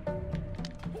on!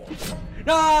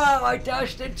 No! I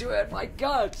dashed into it! My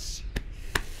guts!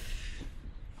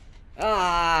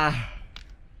 Ah!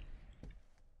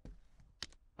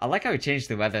 I like how he changed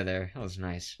the weather there. That was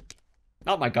nice.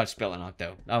 Not my gut spilling out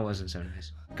though. That wasn't so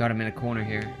nice. Got him in a corner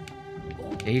here.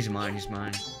 Yeah, he's mine, he's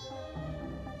mine.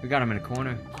 We got him in a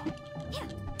corner.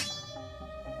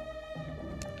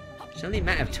 It's only a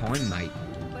matter of time, mate.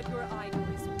 But your idol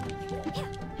is weak.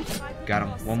 If I could Got him.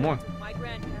 cross One more. swords with my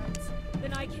grandparents,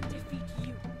 then I can defeat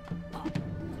you.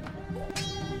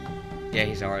 Yeah,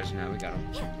 he's ours now. We got him.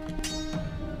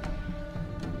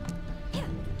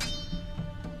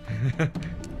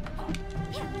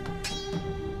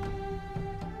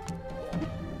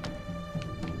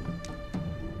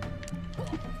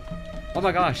 Oh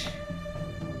my gosh.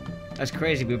 That's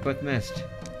crazy. We both missed.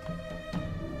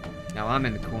 Now I'm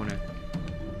in the corner.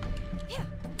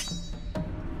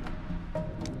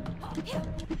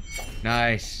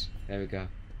 Nice. There we go.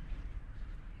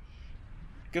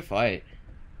 Good fight.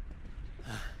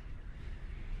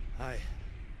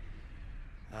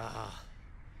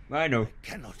 I know.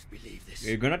 Cannot believe this.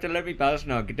 You're gonna have to let me pass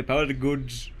now. Get the power of the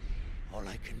goods. All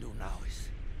I can do now is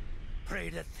pray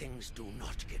that things do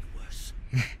not get worse.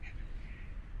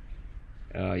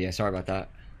 Oh, yeah. Sorry about that.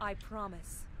 I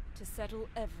promise to settle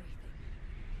everything.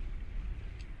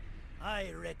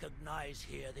 I recognize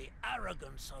here the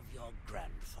arrogance of your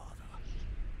grandfather.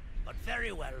 But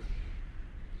very well.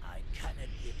 I can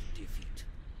admit defeat.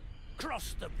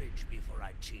 Cross the bridge before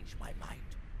I change my mind.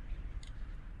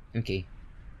 Okay.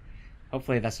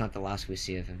 Hopefully that's not the last we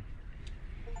see of him.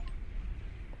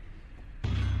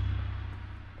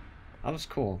 That was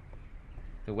cool.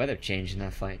 The weather changed in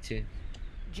that fight too.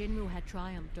 Jinmu had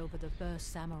triumphed over the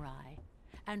first samurai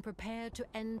and prepared to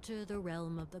enter the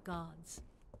realm of the gods.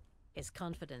 His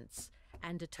confidence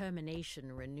and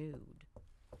determination renewed.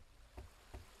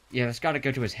 Yeah, it's gotta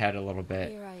go to his head a little bit.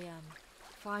 Here I am,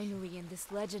 finally in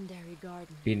this legendary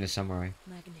garden. Being a samurai.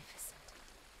 Magnificent.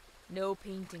 No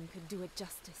painting could do it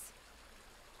justice.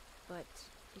 But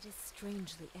it is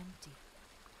strangely empty.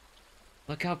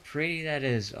 Look how pretty that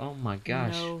is. Oh my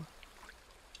gosh. No,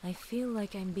 I feel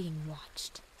like I'm being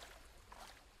watched.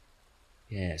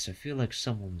 Yes, I feel like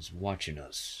someone's watching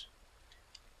us.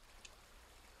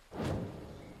 Is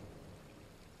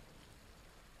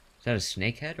that a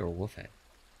snake head or a wolf head?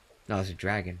 No, it's a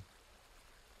dragon.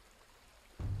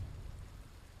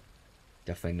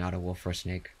 Definitely not a wolf or a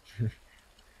snake.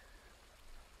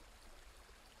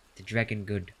 The dragon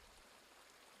good.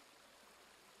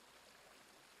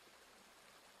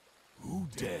 Who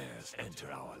dares enter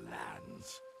our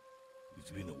lands?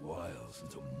 It's been a while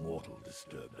since a mortal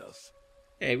disturbed us.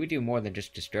 Hey, we do more than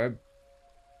just disturb.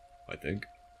 I think.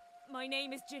 My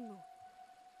name is Jinmu.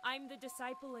 I'm the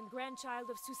disciple and grandchild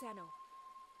of Susanoo.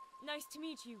 Nice to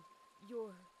meet you,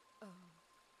 your,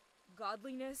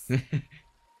 godliness.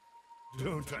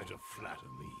 Don't try to flatter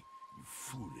me, you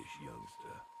foolish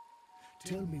youngster.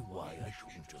 Tell me why I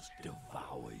shouldn't just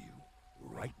devour you,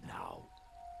 right now.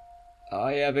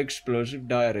 I have explosive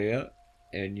diarrhea,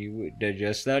 and you would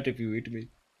digest that if you eat me.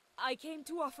 I came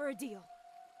to offer a deal.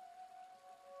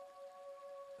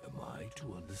 Am I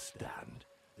to understand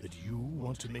that you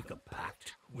want to make a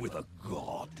pact with a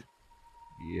god?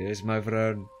 Yes, my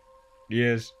friend.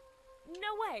 Yes.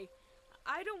 No way!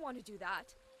 I don't want to do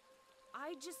that.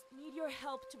 I just need your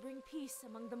help to bring peace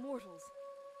among the mortals.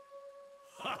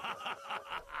 You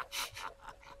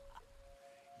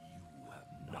have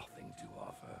nothing to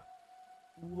offer.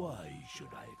 Why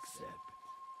should I accept?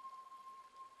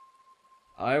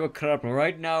 I will crap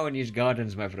right now in these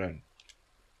gardens, my friend.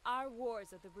 Our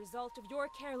wars are the result of your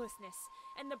carelessness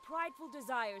and the prideful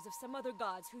desires of some other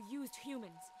gods who used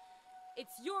humans.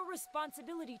 It's your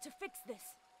responsibility to fix this.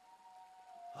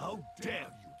 How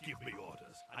dare you give me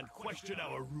orders and question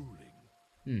our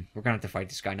ruling? We're gonna have to fight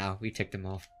this guy now. We ticked him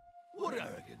off. What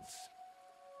arrogance!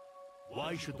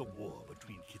 Why should the war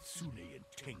between Kitsune and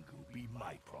Tengu be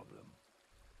my problem?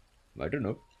 I don't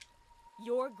know.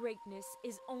 Your greatness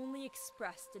is only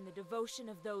expressed in the devotion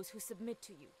of those who submit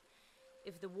to you.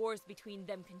 If the wars between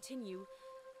them continue,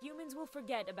 humans will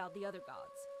forget about the other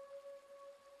gods.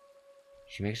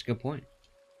 She makes a good point.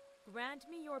 Grant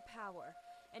me your power,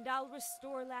 and I'll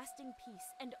restore lasting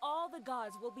peace, and all the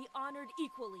gods will be honored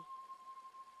equally.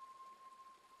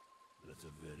 That's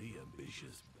a very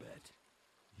ambitious bet.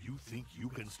 You think you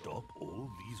can stop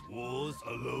all these wars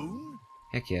alone?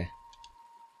 Heck yeah.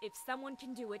 If someone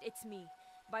can do it, it's me,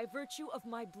 by virtue of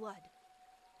my blood.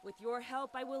 With your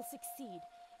help, I will succeed,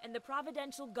 and the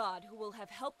providential god who will have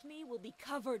helped me will be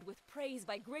covered with praise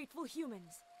by grateful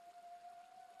humans.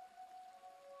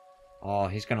 Oh,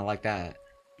 he's gonna like that.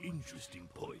 Interesting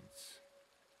points.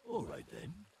 All right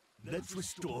then, let's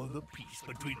restore the peace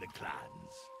between the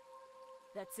clans.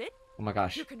 That's it? Oh my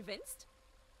gosh. You're convinced?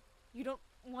 You don't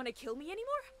want to kill me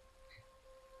anymore?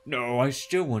 No, I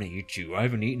still want to eat you. I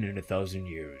haven't eaten in 1,000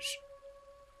 years.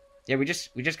 Yeah, we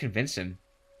just convinced him.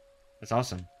 That's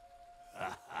awesome.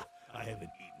 I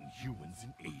haven't eaten humans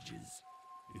in ages.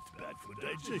 It's bad for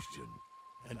digestion.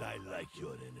 And I like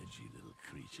your energy, little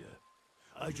creature.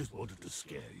 I just wanted to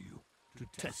scare you, to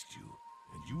test you,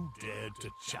 and you dared to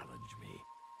challenge me.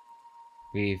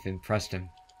 We've impressed him.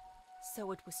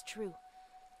 So it was true.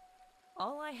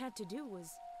 All I had to do was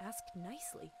ask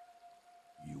nicely.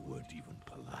 You weren't even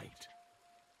polite.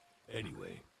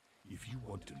 Anyway, if you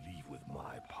want to leave with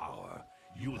my power,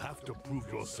 you'll have to prove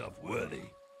yourself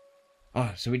worthy.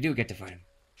 Oh, so we do get to fight him.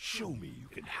 Show me you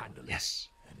can handle Yes.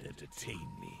 it and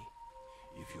entertain me.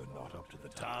 If you're not up to the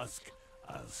task,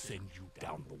 I'll send you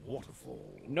down the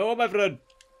waterfall. No, my friend.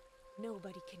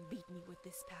 Nobody can beat me with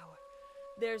this power.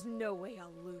 There's no way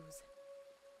I'll lose.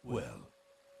 Well,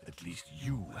 at least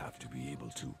you have to be able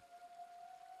to.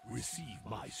 Receive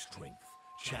my strength.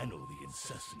 Channel the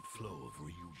incessant flow of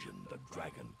Ryujin, the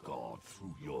dragon god,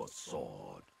 through your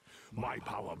sword. My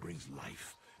power brings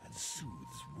life and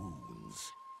soothes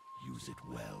wounds. Use it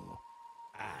well.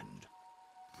 And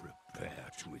prepare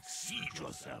to exceed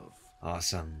yourself.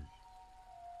 Awesome.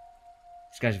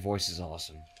 This guy's voice is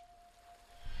awesome.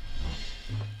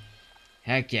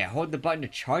 Heck yeah, hold the button to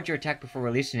charge your attack before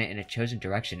releasing it in a chosen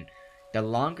direction. The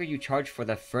longer you charge for,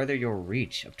 the further you'll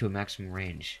reach, up to a maximum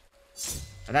range.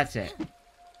 Oh, that's it.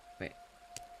 Wait.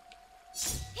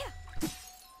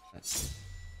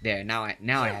 There, now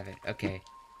I have it. Okay.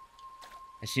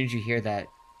 As soon as you hear that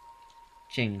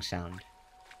ching sound.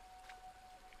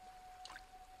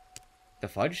 The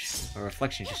fudge? Or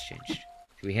reflection just changed.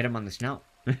 Did we hit him on the snout?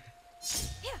 I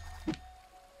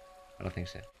don't think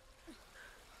so.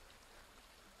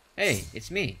 Hey, it's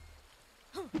me.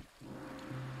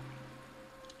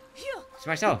 It's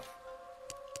myself.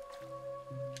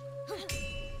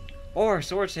 Or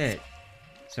swords hit.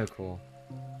 So cool.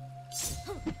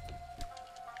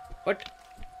 What?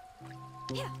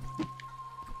 The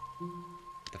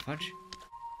fudge?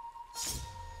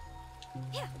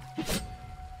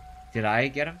 Did I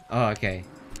get him? Oh, okay.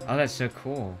 Oh, that's so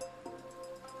cool.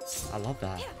 I love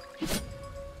that.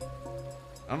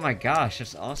 Oh my gosh,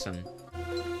 that's awesome.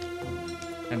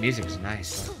 That music is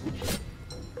nice.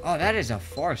 Oh, that is a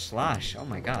far slash. Oh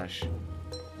my gosh.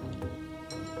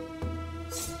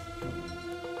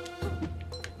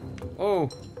 Oh.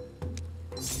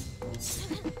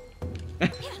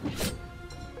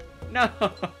 No.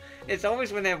 It's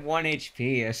always when they have 1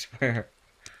 HP, I swear.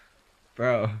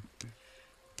 Bro.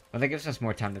 Well, that gives us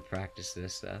more time to practice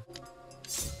this, though.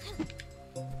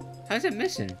 How's it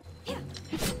missing?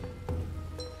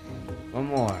 One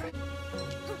more.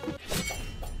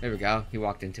 There we go. He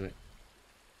walked into it.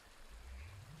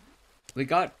 We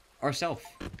got ourself.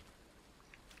 I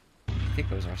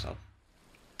think it was ourself.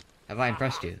 Have I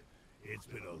impressed you? It's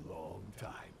been a long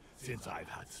time since I've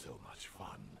had so much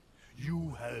fun.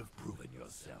 You have proven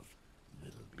yourself,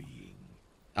 little being.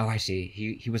 Oh, I see.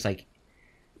 He was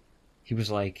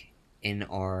like in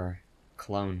our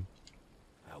clone.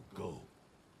 Now go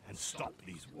and stop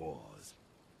these wars.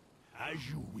 As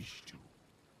you wish to.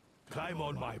 Climb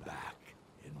on my back.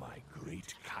 In my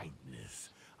great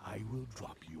kindness, I will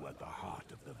drop you at the heart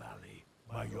of the valley.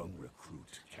 My young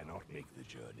recruit cannot make the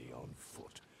journey on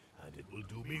foot, and it will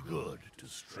do me good to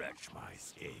stretch my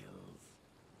scales.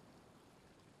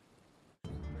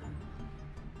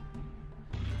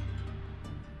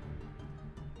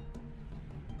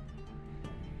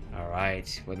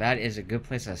 Alright, well that is a good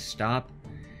place to stop.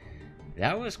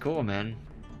 That was cool, man.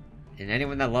 And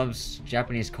anyone that loves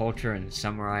Japanese culture and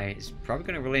samurai is probably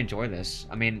going to really enjoy this.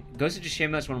 I mean, Ghost of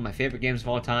Tsushima is one of my favorite games of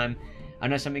all time. I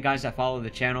know some of you guys that follow the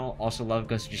channel also love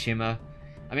Ghost of Tsushima.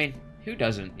 I mean, who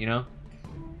doesn't, you know?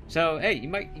 So, hey, you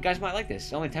guys might like this.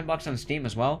 It's only 10 bucks on Steam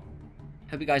as well.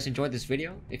 Hope you guys enjoyed this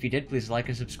video. If you did, please like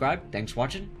and subscribe. Thanks for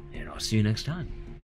watching, and I'll see you next time.